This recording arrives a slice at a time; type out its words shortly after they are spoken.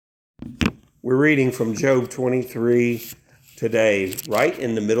We're reading from Job 23 today, right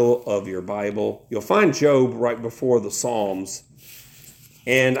in the middle of your Bible. You'll find Job right before the Psalms.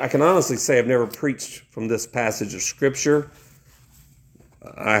 And I can honestly say I've never preached from this passage of Scripture.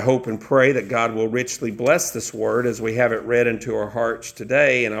 I hope and pray that God will richly bless this word as we have it read into our hearts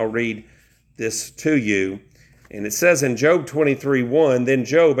today. And I'll read this to you. And it says in Job 23:1, "Then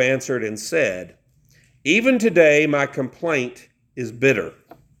Job answered and said, 'Even today my complaint is bitter.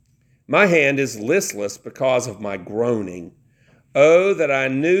 My hand is listless because of my groaning. Oh, that I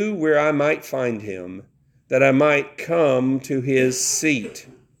knew where I might find him, that I might come to his seat.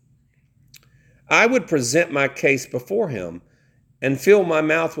 I would present my case before him and fill my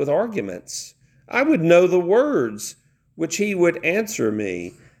mouth with arguments. I would know the words which he would answer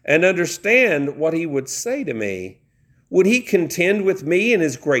me and understand what he would say to me. Would he contend with me in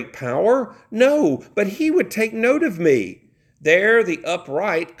his great power? No, but he would take note of me. There the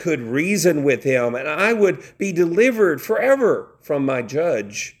upright could reason with him, and I would be delivered forever from my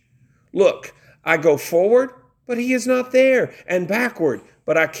judge. Look, I go forward, but he is not there, and backward,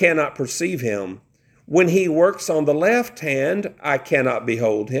 but I cannot perceive him. When he works on the left hand, I cannot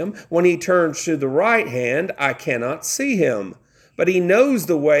behold him. When he turns to the right hand, I cannot see him. But he knows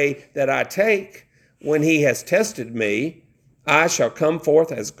the way that I take. When he has tested me, I shall come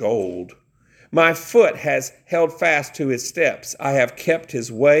forth as gold. My foot has held fast to his steps. I have kept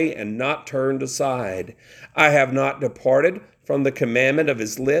his way and not turned aside. I have not departed from the commandment of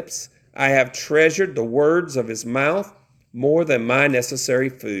his lips. I have treasured the words of his mouth more than my necessary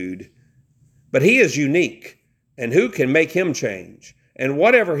food. But he is unique, and who can make him change? And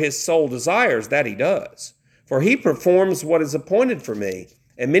whatever his soul desires, that he does. For he performs what is appointed for me,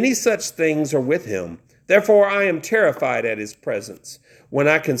 and many such things are with him. Therefore I am terrified at his presence. When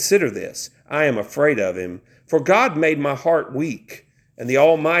I consider this, I am afraid of him. For God made my heart weak, and the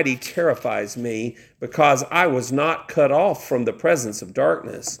Almighty terrifies me, because I was not cut off from the presence of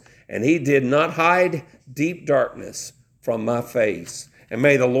darkness, and he did not hide deep darkness from my face. And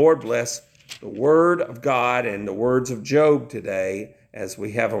may the Lord bless the word of God and the words of Job today as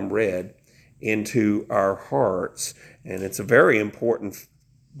we have them read into our hearts. And it's a very important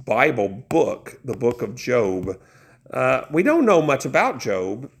Bible book, the book of Job. We don't know much about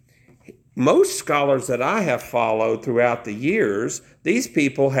Job. Most scholars that I have followed throughout the years, these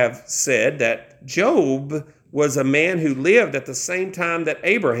people have said that Job was a man who lived at the same time that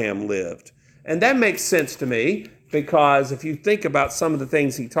Abraham lived. And that makes sense to me because if you think about some of the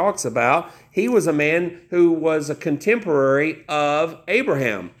things he talks about, he was a man who was a contemporary of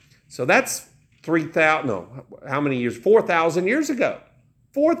Abraham. So that's 3,000, no, how many years? 4,000 years ago.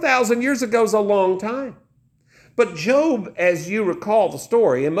 4,000 years ago is a long time. But Job, as you recall the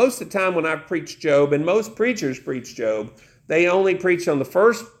story, and most of the time when I've preached Job, and most preachers preach Job, they only preach on the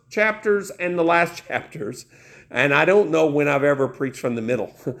first chapters and the last chapters. And I don't know when I've ever preached from the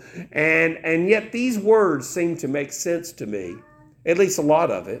middle. And yet these words seem to make sense to me, at least a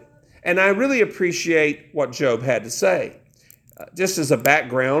lot of it. And I really appreciate what Job had to say. Just as a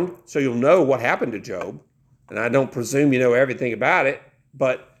background, so you'll know what happened to Job, and I don't presume you know everything about it,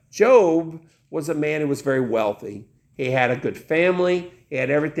 but Job was a man who was very wealthy. He had a good family. He had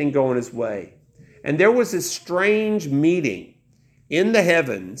everything going his way. And there was this strange meeting in the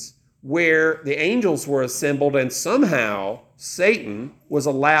heavens where the angels were assembled and somehow Satan was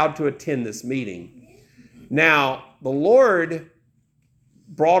allowed to attend this meeting. Now, the Lord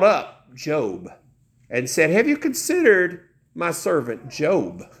brought up Job and said, "Have you considered my servant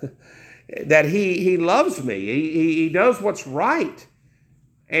Job? That he loves me. He does what's right."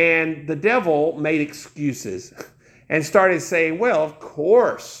 And the devil made excuses and started saying, "Well, of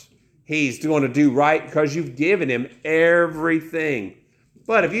course he's going to do right because you've given him everything.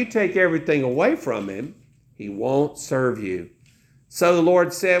 But if you take everything away from him, he won't serve you." So the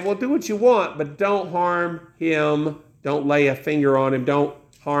Lord said, "Well, do what you want, but don't harm him. Don't lay a finger on him. Don't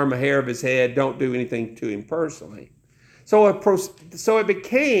harm a hair of his head. Don't do anything to him personally." So it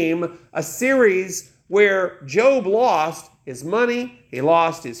became a series where Job lost his money, he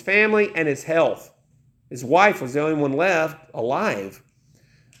lost his family, and his health. His wife was the only one left alive.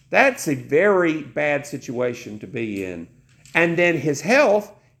 That's a very bad situation to be in. And then his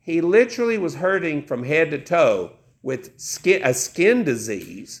health, he literally was hurting from head to toe with a skin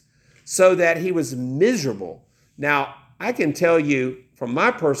disease so that he was miserable. Now, I can tell you from my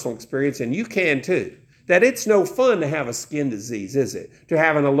personal experience, and you can too, that it's no fun to have a skin disease, is it? To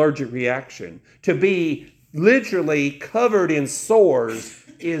have an allergic reaction, to be literally covered in sores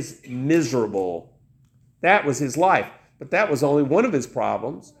is miserable. That was his life. But that was only one of his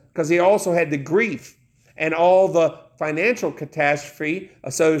problems because he also had the grief and all the financial catastrophe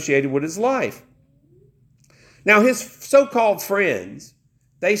associated with his life. Now, his so-called friends,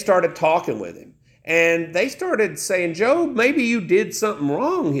 they started talking with him. And they started saying, Job, maybe you did something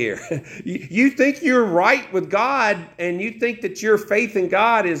wrong here. You think you're right with God, and you think that your faith in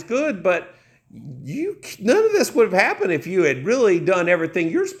God is good, but none of this would have happened if you had really done everything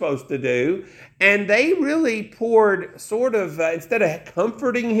you're supposed to do. And they really poured sort of, instead of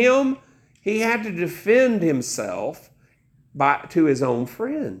comforting him, he had to defend himself to his own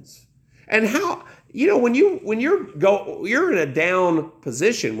friends. And how, when you're in a down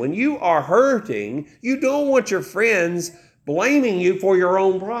position, when you are hurting, you don't want your friends blaming you for your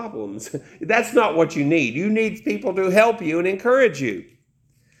own problems. That's not what you need. You need people to help you and encourage you.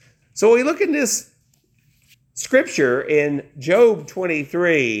 So we look at this scripture in Job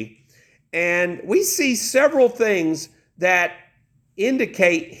 23, and we see several things that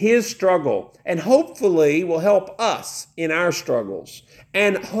indicate his struggle and hopefully will help us in our struggles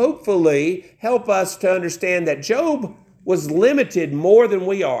and hopefully help us to understand that Job was limited more than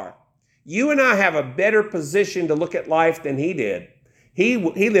we are. You and I have a better position to look at life than he did. He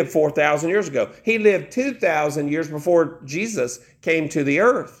lived 4,000 years ago. He lived 2,000 years before Jesus came to the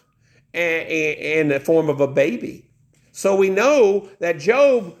earth in the form of a baby. So we know that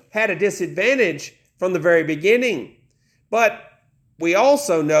Job had a disadvantage from the very beginning. But we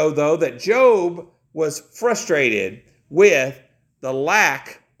also know, though, that Job was frustrated with the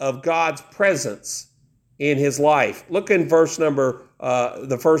lack of God's presence in his life. Look in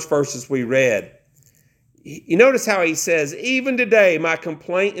the first verses we read. You notice how he says, even today my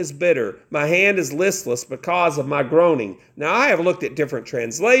complaint is bitter. My hand is listless because of my groaning. Now I have looked at different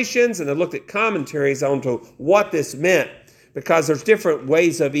translations and I've looked at commentaries onto what this meant, because there's different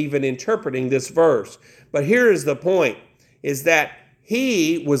ways of even interpreting this verse. But here is the point, is that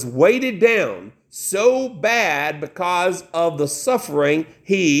he was weighted down so bad because of the suffering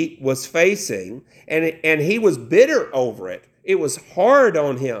he was facing, and he was bitter over it. It was hard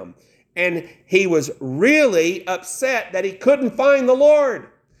on him, and he was really upset that he couldn't find the Lord.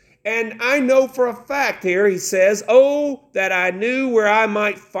 And I know for a fact here, he says, oh, that I knew where I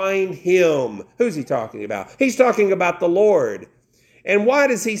might find him. Who's he talking about? He's talking about the Lord. And why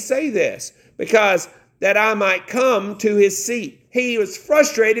does he say this? Because that I might come to his seat. He was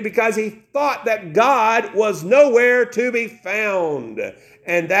frustrated because he thought that God was nowhere to be found.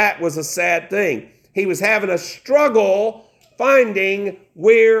 And that was a sad thing. He was having a struggle finding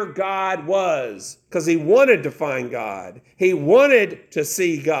where God was, because he wanted to find God. He wanted to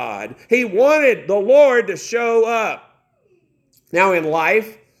see God. He wanted the Lord to show up. Now in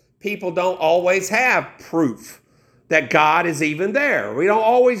life, people don't always have proof that God is even there. We don't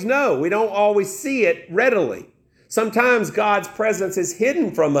always know. We don't always see it readily. Sometimes God's presence is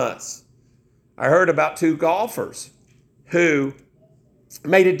hidden from us. I heard about two golfers who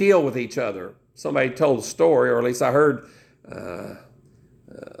made a deal with each other. Somebody told a story, or at least I heard.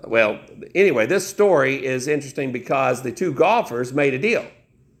 Anyway, this story is interesting because the two golfers made a deal.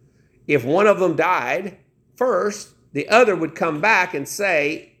 If one of them died first, the other would come back and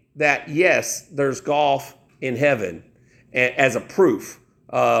say that, yes, there's golf in heaven as a proof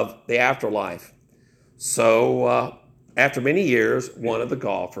of the afterlife. So after many years, one of the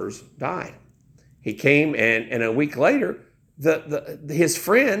golfers died. He came, and a week later, his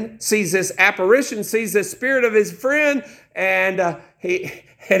friend sees this apparition, sees this spirit of his friend, and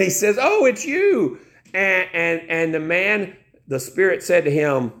he says, "Oh, it's you!" And the spirit said to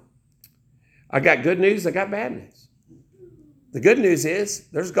him, "I got good news. I got bad news. The good news is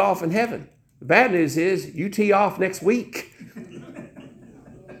there's golf in heaven. The bad news is you tee off next week."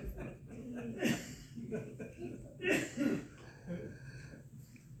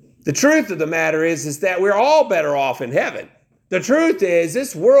 The truth of the matter is that we're all better off in heaven. The truth is,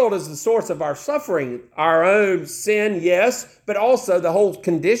 this world is the source of our suffering, our own sin, yes, but also all the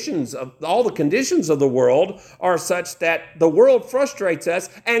conditions of the world are such that the world frustrates us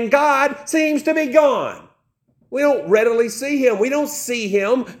and God seems to be gone. We don't readily see him. We don't see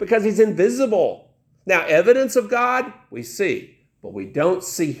him because he's invisible. Now, evidence of God, we see, but we don't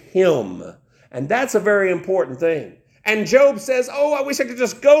see him. And that's a very important thing. And Job says, oh, I wish I could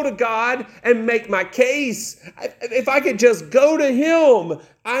just go to God and make my case. If I could just go to him,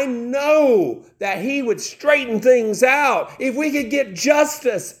 I know that he would straighten things out. If we could get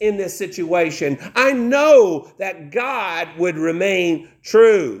justice in this situation, I know that God would remain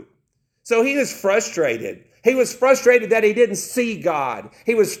true. So he was frustrated. He was frustrated that he didn't see God.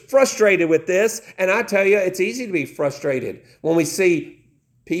 He was frustrated with this. And I tell you, it's easy to be frustrated when we see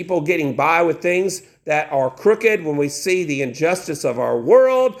people getting by with things that are crooked, when we see the injustice of our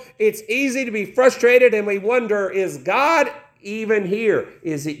world, it's easy to be frustrated and we wonder, is God even here?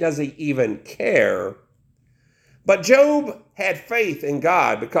 Does he even care? But Job had faith in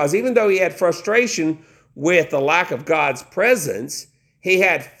God, because even though he had frustration with the lack of God's presence, he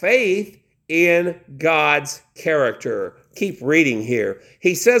had faith in God's character. Keep reading here.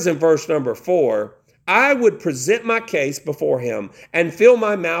 He says in verse number 4, I would present my case before him and fill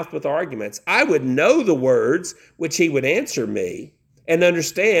my mouth with arguments. I would know the words which he would answer me and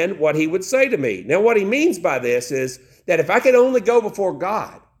understand what he would say to me. Now, what he means by this is that if I could only go before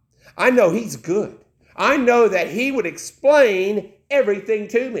God, I know he's good. I know that he would explain everything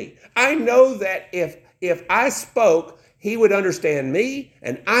to me. I know that if I spoke, he would understand me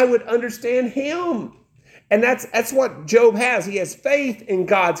and I would understand him. And that's what Job has. He has faith in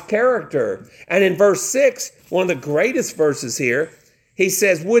God's character. And in verse 6, one of the greatest verses here, he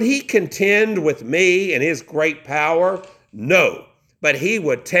says, would he contend with me in his great power? No, but he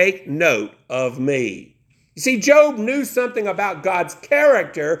would take note of me. You see, Job knew something about God's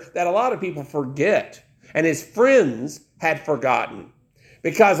character that a lot of people forget, and his friends had forgotten.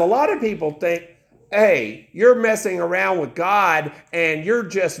 Because a lot of people think, hey, you're messing around with God and you're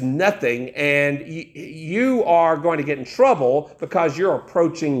just nothing, and you are going to get in trouble because you're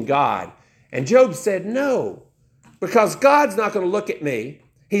approaching God. And Job said, no, because God's not going to look at me.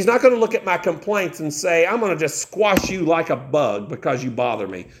 He's not going to look at my complaints and say, I'm going to just squash you like a bug because you bother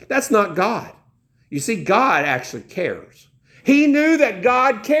me. That's not God. You see, God actually cares. He knew that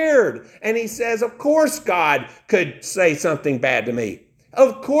God cared. And he says, of course God could say something bad to me.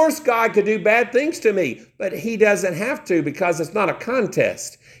 Of course God could do bad things to me, but he doesn't have to, because it's not a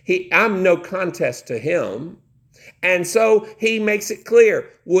contest. I'm no contest to him. And so he makes it clear,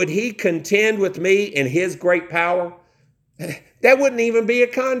 would he contend with me in his great power? That wouldn't even be a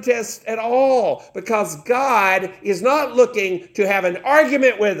contest at all, because God is not looking to have an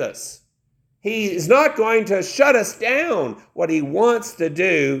argument with us. He is not going to shut us down. What he wants to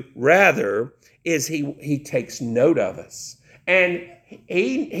do, rather, is he takes note of us. And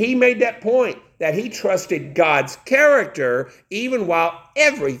he made that point that he trusted God's character even while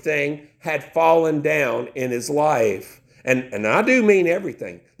everything had fallen down in his life. And I do mean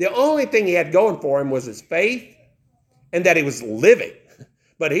everything. The only thing he had going for him was his faith and that he was living.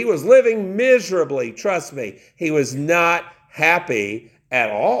 But he was living miserably, trust me. He was not happy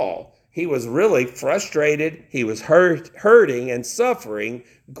at all. He was really frustrated. He was hurting and suffering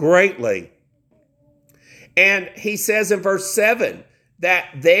greatly. And he says in verse 7,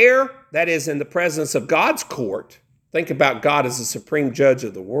 that is in the presence of God's court. Think about God as the supreme judge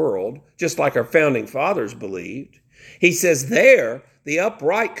of the world, just like our founding fathers believed. He says there, the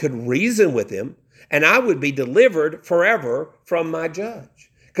upright could reason with him, and I would be delivered forever from my judge.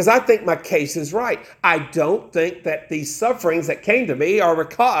 Because I think my case is right. I don't think that these sufferings that came to me are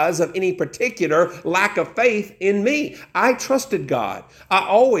because of any particular lack of faith in me. I trusted God. I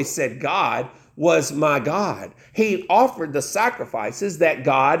always said God was my God. He offered the sacrifices that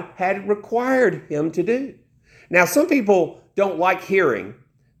God had required him to do. Now, some people don't like hearing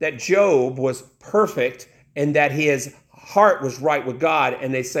that Job was perfect and that his heart was right with God,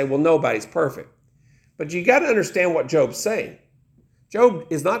 and they say, well, nobody's perfect. But you got to understand what Job's saying. Job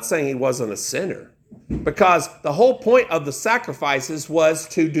is not saying he wasn't a sinner, because the whole point of the sacrifices was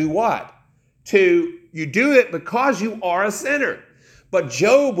to do what? You do it because you are a sinner. But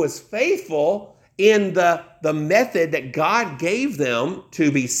Job was faithful in the method that God gave them to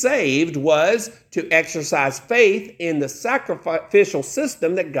be saved, was to exercise faith in the sacrificial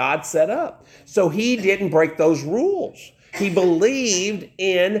system that God set up. So he didn't break those rules. He believed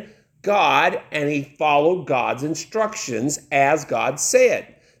in God and he followed God's instructions as God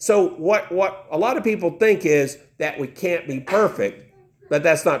said. So what a lot of people think is that we can't be perfect, but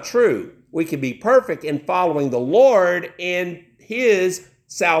that's not true. We can be perfect in following the Lord in his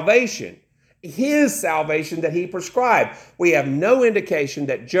salvation that he prescribed. We have no indication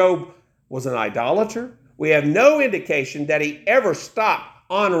that Job was an idolater. We have no indication that he ever stopped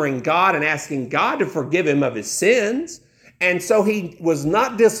honoring God and asking God to forgive him of his sins. And so he was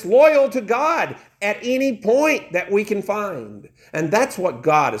not disloyal to God at any point that we can find. And that's what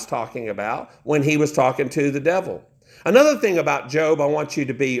God is talking about when he was talking to the devil. Another thing about Job I want you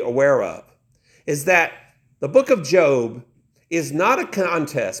to be aware of is that the book of Job is not a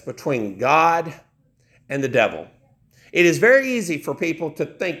contest between God and the devil. It is very easy for people to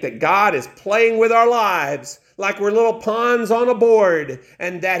think that God is playing with our lives like we're little pawns on a board,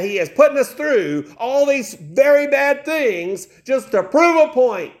 and that he is putting us through all these very bad things just to prove a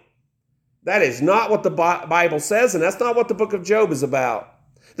point. That is not what the Bible says, and that's not what the book of Job is about.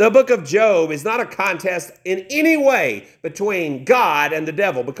 The book of Job is not a contest in any way between God and the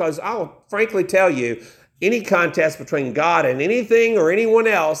devil, because I'll frankly tell you, any contest between God and anything or anyone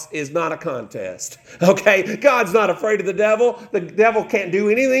else is not a contest. Okay? God's not afraid of the devil. The devil can't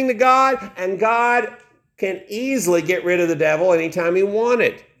do anything to God, and God can easily get rid of the devil anytime he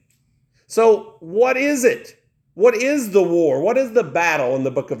wanted. So what is it? What is the war? What is the battle in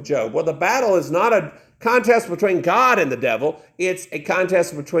the book of Job? Well, the battle is not a contest between God and the devil. It's a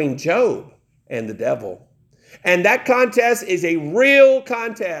contest between Job and the devil. And that contest is a real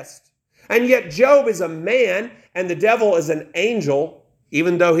contest. And yet Job is a man and the devil is an angel,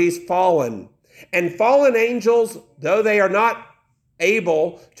 even though he's fallen. And fallen angels, though they are not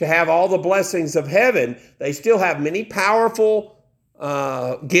able to have all the blessings of heaven, they still have many powerful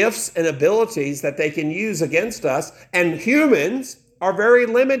gifts and abilities that they can use against us. And humans are very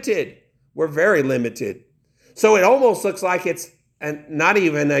limited. We're very limited. So it almost looks like it's not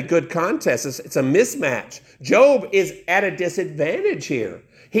even a good contest. It's a mismatch. Job is at a disadvantage here.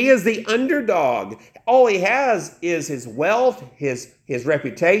 He is the underdog. All he has is his wealth, his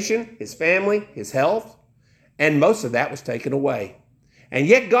reputation, his family, his health, and most of that was taken away. And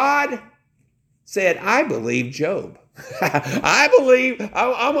yet God said, I believe Job. I believe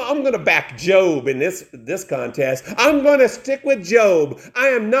I'm going to back Job in this contest. I'm going to stick with Job. I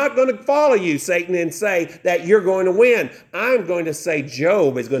am not going to follow you, Satan, and say that you're going to win. I'm going to say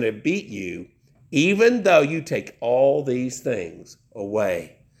Job is going to beat you, even though you take all these things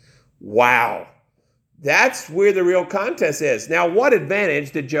away. Wow. That's where the real contest is. Now, what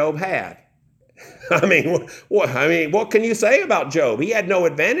advantage did Job have? What can you say about Job? He had no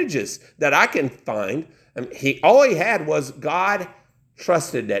advantages that I can find. All he had was God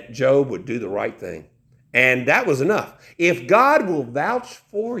trusted that Job would do the right thing. And that was enough. If God will vouch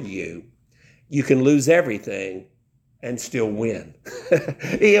for you, you can lose everything and still win.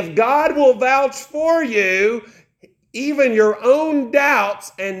 If God will vouch for you, even your own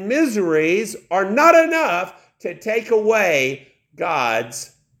doubts and miseries are not enough to take away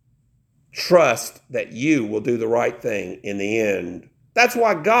God's trust that you will do the right thing in the end. That's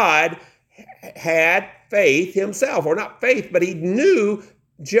why God had faith himself, or not faith, but he knew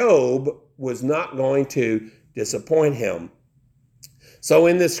Job was not going to disappoint him. So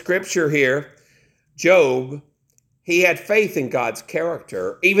in this scripture here, Job, he had faith in God's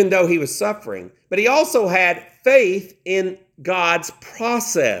character, even though he was suffering, but he also had faith in God's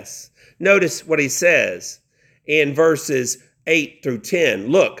process. Notice what he says in verses 8 through 10.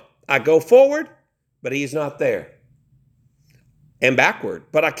 Look, I go forward, but he's not there. And backward,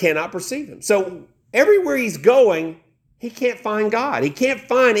 but I cannot perceive him. So everywhere he's going, he can't find God. He can't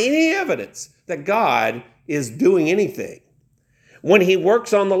find any evidence that God is doing anything. When he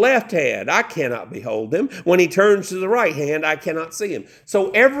works on the left hand, I cannot behold him. When he turns to the right hand, I cannot see him. So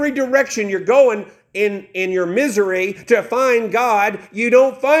every direction you're going in your misery to find God, you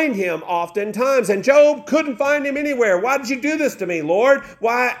don't find him oftentimes. And Job couldn't find him anywhere. Why did you do this to me, Lord?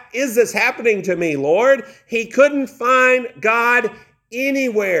 Why is this happening to me, Lord? He couldn't find God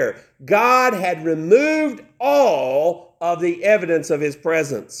anywhere. God had removed all of the evidence of his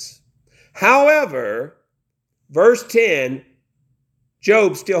presence. However, verse 10,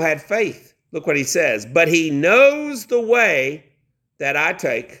 Job still had faith. Look what he says. But he knows the way that I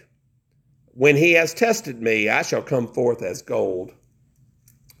take. When he has tested me, I shall come forth as gold.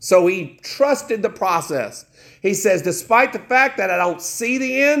 So he trusted the process. He says, despite the fact that I don't see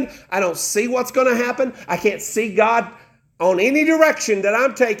the end, I don't see what's going to happen, I can't see God on any direction that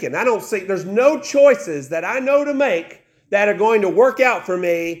I'm taking. There's no choices that I know to make that are going to work out for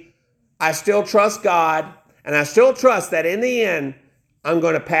me. I still trust God, and I still trust that in the end, I'm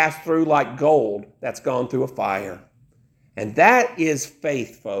going to pass through like gold that's gone through a fire. And that is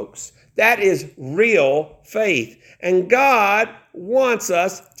faith, folks. That is real faith. And God wants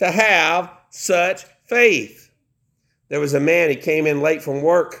us to have such faith. There was a man, he came in late from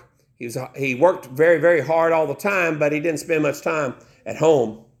work. He worked very, very hard all the time, but he didn't spend much time at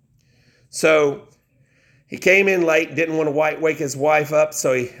home. So he came in late, didn't want to wake his wife up,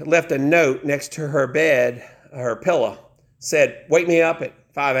 so he left a note next to her bed, her pillow. Said, wake me up at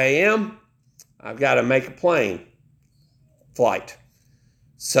 5 a.m. I've got to make a plane flight.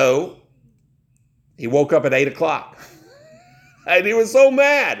 So he woke up at 8 o'clock. And he was so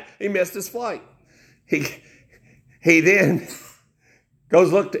mad. He missed his flight. He then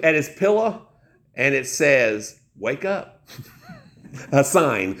goes look at his pillow, and it says, wake up. A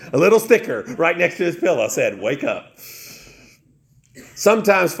sign, a little sticker right next to his pillow said, wake up.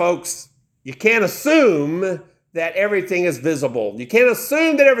 Sometimes, folks, you can't assume that everything is visible. You can't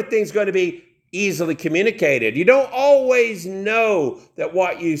assume that everything's going to be easily communicated. You don't always know that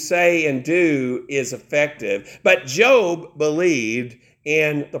what you say and do is effective. But Job believed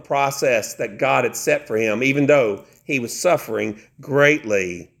in the process that God had set for him, even though he was suffering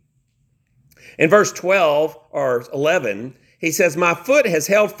greatly. In verse 12 or 11, he says, my foot has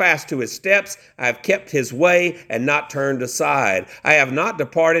held fast to his steps. I have kept his way and not turned aside. I have not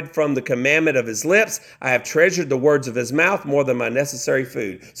departed from the commandment of his lips. I have treasured the words of his mouth more than my necessary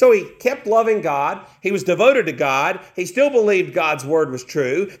food. So he kept loving God. He was devoted to God. He still believed God's word was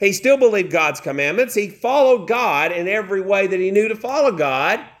true. He still believed God's commandments. He followed God in every way that he knew to follow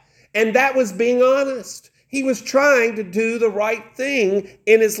God. And that was being honest. He was trying to do the right thing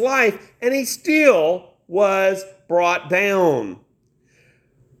in his life, and he still was brought down.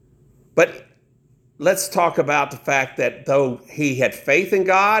 But let's talk about the fact that though he had faith in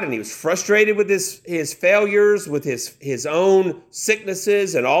God and he was frustrated with his failures, with his own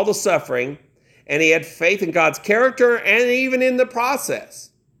sicknesses and all the suffering, and he had faith in God's character and even in the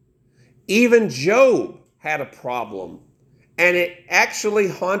process, even Job had a problem, and it actually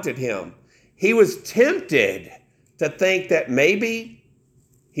haunted him. He was tempted to think that maybe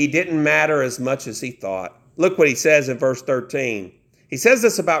he didn't matter as much as he thought. Look what he says in verse 13. He says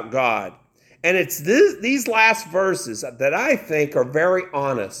this about God. And it's these last verses that I think are very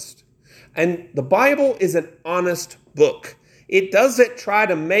honest. And the Bible is an honest book. It doesn't try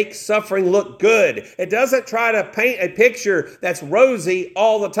to make suffering look good. It doesn't try to paint a picture that's rosy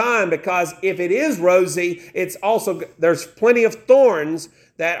all the time, because if it is rosy, it's also, there's plenty of thorns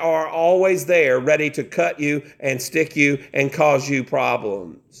that are always there ready to cut you and stick you and cause you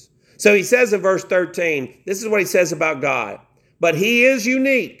problems. So he says in verse 13, this is what he says about God. But he is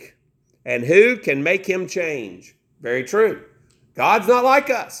unique, and who can make him change? Very true. God's not like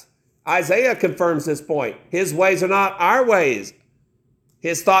us. Isaiah confirms this point. His ways are not our ways.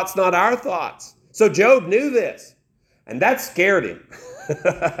 His thoughts not our thoughts. So Job knew this, and that scared him.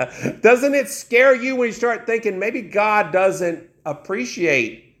 Doesn't it scare you when you start thinking maybe God doesn't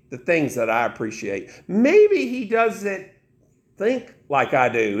appreciate the things that I appreciate? Maybe he doesn't think like I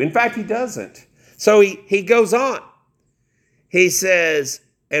do. In fact, he doesn't. So he goes on. He says,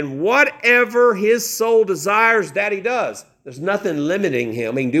 and whatever his soul desires, that he does. There's nothing limiting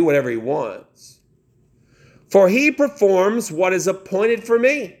him. He can do whatever he wants. For he performs what is appointed for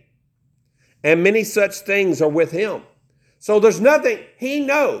me, and many such things are with him. So there's nothing, he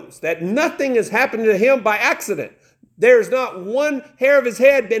knows that nothing has happened to him by accident. There's not one hair of his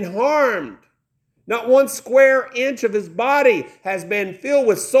head been harmed. Not one square inch of his body has been filled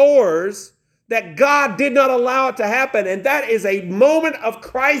with sores, that God did not allow it to happen. And that is a moment of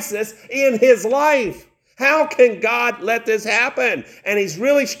crisis in his life. How can God let this happen? And he's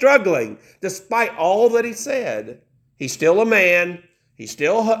really struggling. Despite all that he said, he's still a man. He's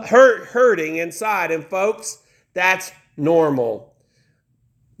still hurting inside. And folks, that's normal.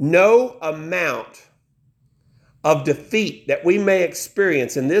 No amount of defeat that we may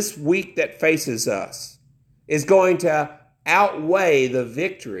experience in this week that faces us is going to outweigh the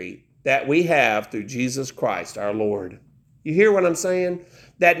victory that we have through Jesus Christ, our Lord. You hear what I'm saying?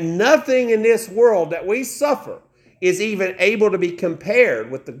 That nothing in this world that we suffer is even able to be compared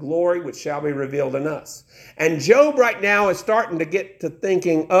with the glory which shall be revealed in us. And Job right now is starting to get to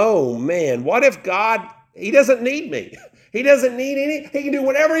thinking, oh man, what if God, he doesn't need me? He doesn't need any, he can do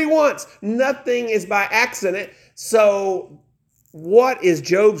whatever he wants. Nothing is by accident. So what is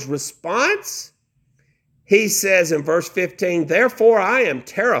Job's response? He says in verse 15, therefore I am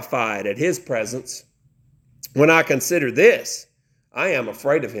terrified at his presence. When I consider this, I am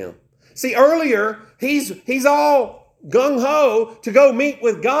afraid of him. See, earlier, he's all gung-ho to go meet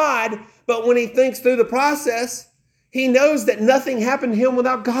with God, but when he thinks through the process, he knows that nothing happened to him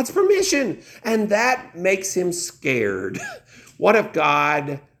without God's permission, and that makes him scared. What if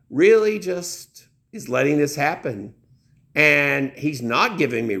God really just is letting this happen, and he's not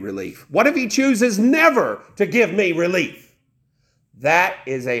giving me relief? What if he chooses never to give me relief? That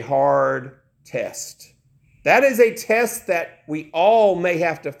is a hard test. That is a test that we all may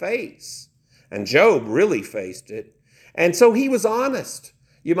have to face. And Job really faced it. And so he was honest.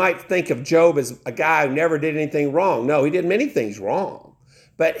 You might think of Job as a guy who never did anything wrong. No, he did many things wrong.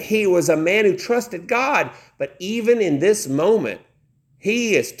 But he was a man who trusted God. But even in this moment,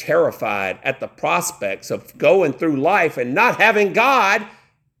 he is terrified at the prospects of going through life and not having God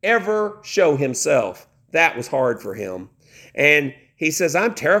ever show himself. That was hard for him. And he says,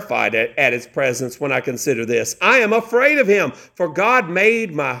 I'm terrified at his presence when I consider this. I am afraid of him, for God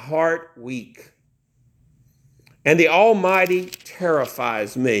made my heart weak. And the Almighty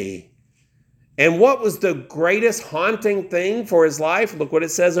terrifies me. And what was the greatest haunting thing for his life? Look what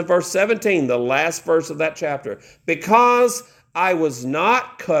it says in verse 17, the last verse of that chapter. Because I was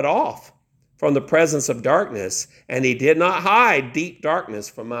not cut off from the presence of darkness, and he did not hide deep darkness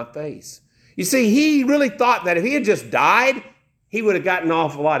from my face. You see, he really thought that if he had just died, he would have gotten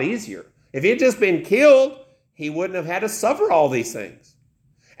off a lot easier. If he had just been killed, he wouldn't have had to suffer all these things.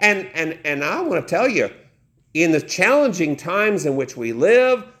 And I want to tell you, in the challenging times in which we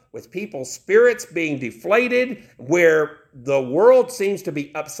live, with people's spirits being deflated, where the world seems to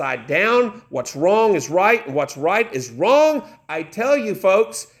be upside down, what's wrong is right and what's right is wrong, I tell you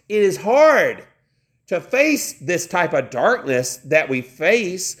folks, it is hard to face this type of darkness that we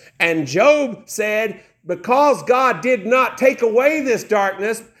face. And Job said, because God did not take away this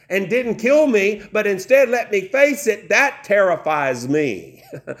darkness and didn't kill me, but instead let me face it, that terrifies me.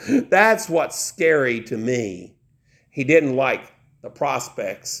 That's what's scary to me. He didn't like the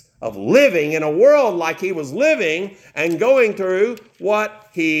prospects of living in a world like he was living and going through what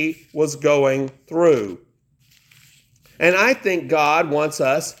he was going through. And I think God wants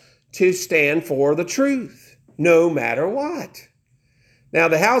us to stand for the truth, no matter what. Now,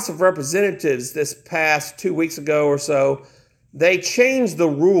 the House of Representatives this past 2 weeks ago or so, they changed the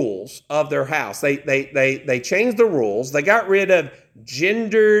rules of their House. They changed the rules. They got rid of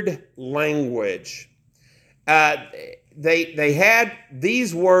gendered language. They had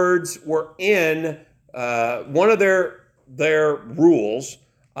these words were in one of their rules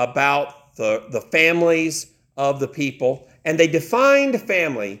about the families of the people, and they defined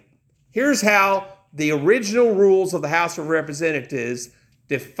family. Here's how the original rules of the House of Representatives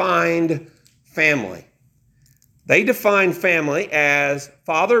defined family. They defined family as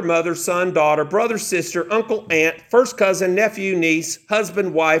father, mother, son, daughter, brother, sister, uncle, aunt, first cousin, nephew, niece,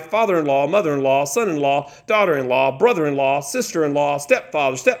 husband, wife, father-in-law, mother-in-law, son-in-law, daughter-in-law, brother-in-law, sister-in-law,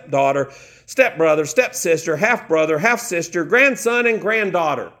 stepfather, stepdaughter, stepbrother, stepsister, half-brother, half-sister, grandson, and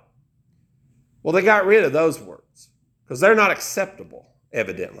granddaughter. Well, they got rid of those words because they're not acceptable,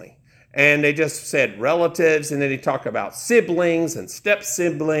 evidently. And they just said relatives, and then they talk about siblings and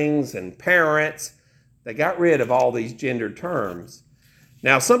step-siblings and parents. They got rid of all these gendered terms.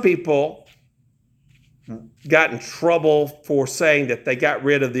 Now, some people got in trouble for saying that they got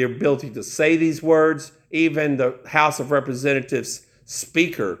rid of the ability to say these words. Even the House of Representatives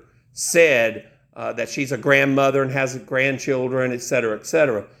speaker said that she's a grandmother and has grandchildren, et cetera, et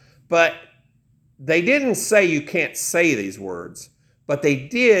cetera. But they didn't say you can't say these words, but they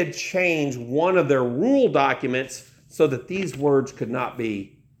did change one of their rule documents so that these words could not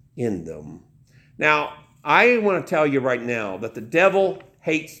be in them. Now, I want to tell you right now that the devil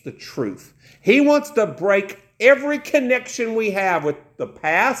hates the truth. He wants to break every connection we have with the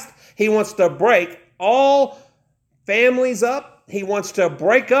past. He wants to break all families up. He wants to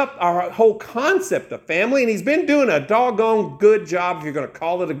break up our whole concept of family, and he's been doing a doggone good job, if you're going to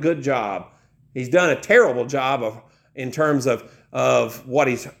call it a good job. He's done a terrible job in terms of what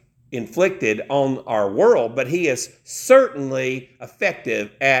he's inflicted on our world, but he is certainly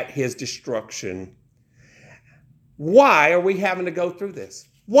effective at his destruction. Why are we having to go through this?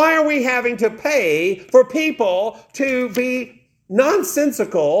 Why are we having to pay for people to be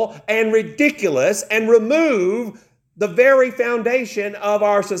nonsensical and ridiculous and remove the very foundation of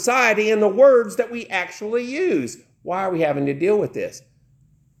our society and the words that we actually use? Why are we having to deal with this?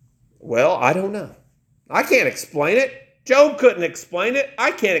 Well, I don't know. I can't explain it. Job couldn't explain it.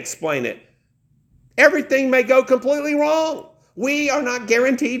 I can't explain it. Everything may go completely wrong. We are not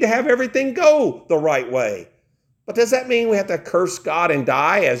guaranteed to have everything go the right way. But does that mean we have to curse God and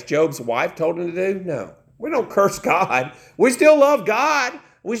die as Job's wife told him to do? No, we don't curse God. We still love God.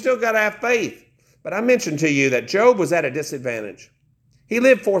 We still got to have faith. But I mentioned to you that Job was at a disadvantage. He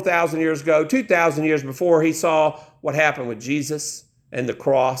lived 4,000 years ago, 2,000 years before he saw what happened with Jesus and the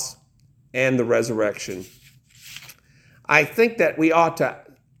cross and the resurrection. I think that we ought to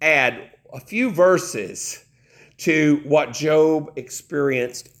add a few verses to what Job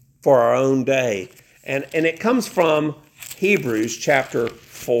experienced for our own day. And it comes from Hebrews chapter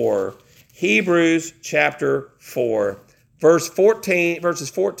 4. Hebrews chapter 4, verses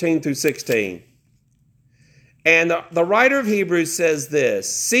 14 through 16. And the writer of Hebrews says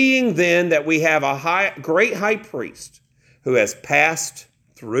this: seeing then that we have a great high priest who has passed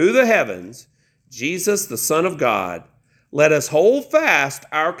through the heavens, Jesus, the Son of God, let us hold fast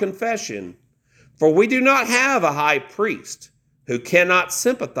our confession. For we do not have a high priest who cannot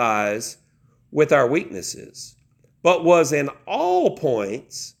sympathize with our weaknesses, but was in all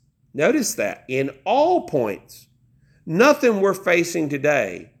points, notice that, in all points, nothing we're facing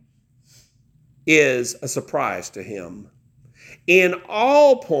today is a surprise to him. In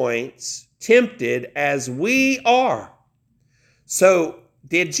all points, tempted as we are. So,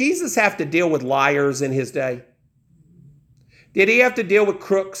 did Jesus have to deal with liars in his day? Did he have to deal with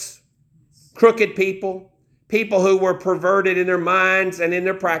crooks, crooked people, people who were perverted in their minds and in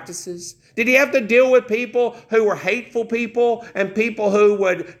their practices? Did he have to deal with people who were hateful people and people who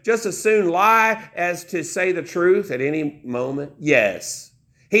would just as soon lie as to say the truth at any moment? Yes.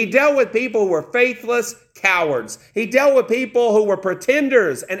 He dealt with people who were faithless cowards. He dealt with people who were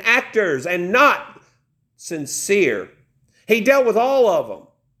pretenders and actors and not sincere. He dealt with all of them.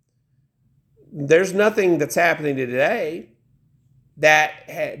 There's nothing that's happening today that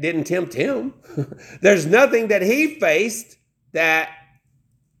didn't tempt him. There's nothing that he faced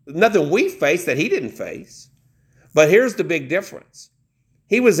nothing we face that he didn't face. But here's the big difference.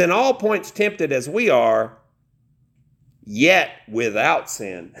 He was in all points tempted as we are, yet without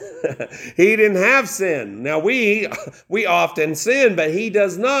sin. He didn't have sin. Now we often sin, but he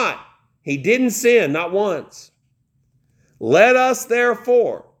does not. He didn't sin, not once. Let us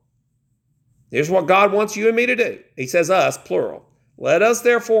therefore, here's what God wants you and me to do. He says us, plural. Let us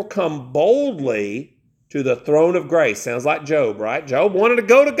therefore come boldly to the throne of grace. Sounds like Job, right? Job wanted to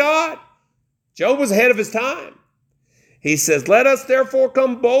go to God. Job was ahead of his time. He says, let us therefore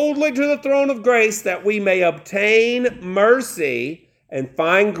come boldly to the throne of grace that we may obtain mercy and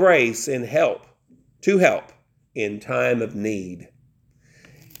find grace to help in time of need.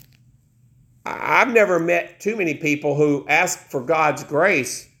 I've never met too many people who ask for God's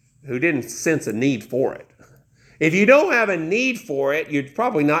grace who didn't sense a need for it. If you don't have a need for it, you're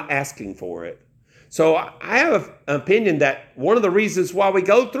probably not asking for it. So I have an opinion that one of the reasons why we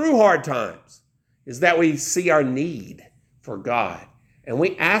go through hard times is that we see our need for God and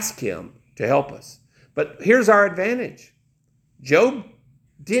we ask him to help us. But here's our advantage. Job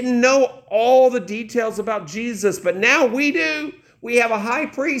didn't know all the details about Jesus, but now we do. We have a high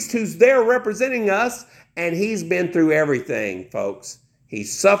priest who's there representing us, and he's been through everything, folks. He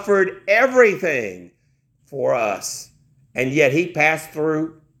suffered everything for us, and yet he passed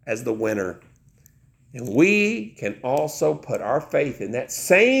through as the winner. And we can also put our faith in that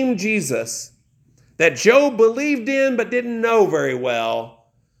same Jesus that Job believed in but didn't know very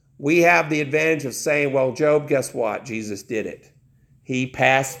well. We have the advantage of saying, well, Job, guess what? Jesus did it. He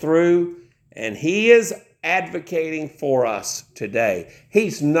passed through, and he is advocating for us today.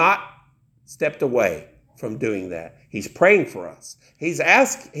 He's not stepped away from doing that. He's praying for us. He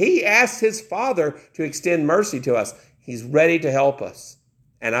asked his Father to extend mercy to us. He's ready to help us.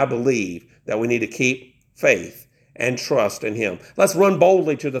 And I believe that we need to keep faith and trust in him. Let's run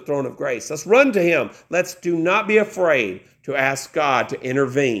boldly to the throne of grace. Let's run to him. Let's do not be afraid to ask God to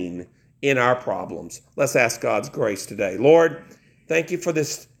intervene in our problems. Let's ask God's grace today. Lord, thank you for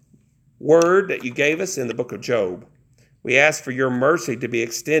this word that you gave us in the book of Job. We ask for your mercy to be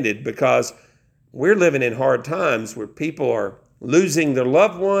extended because we're living in hard times where people are losing their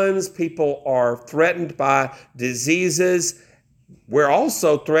loved ones. People are threatened by diseases. We're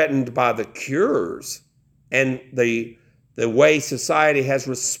also threatened by the cures and the way society has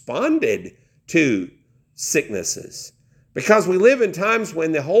responded to sicknesses. Because we live in times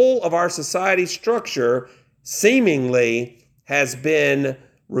when the whole of our society structure seemingly has been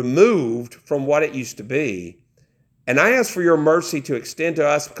removed from what it used to be. And I ask for your mercy to extend to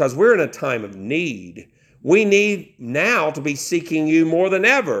us because we're in a time of need. We need now to be seeking you more than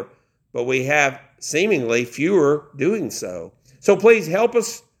ever, but we have seemingly fewer doing so. So please help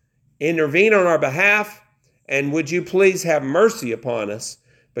us intervene on our behalf, and would you please have mercy upon us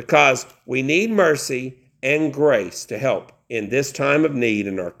because we need mercy and grace to help in this time of need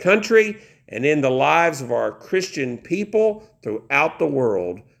in our country and in the lives of our Christian people throughout the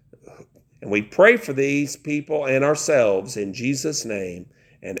world. And we pray for these people and ourselves in Jesus' name,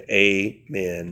 and amen.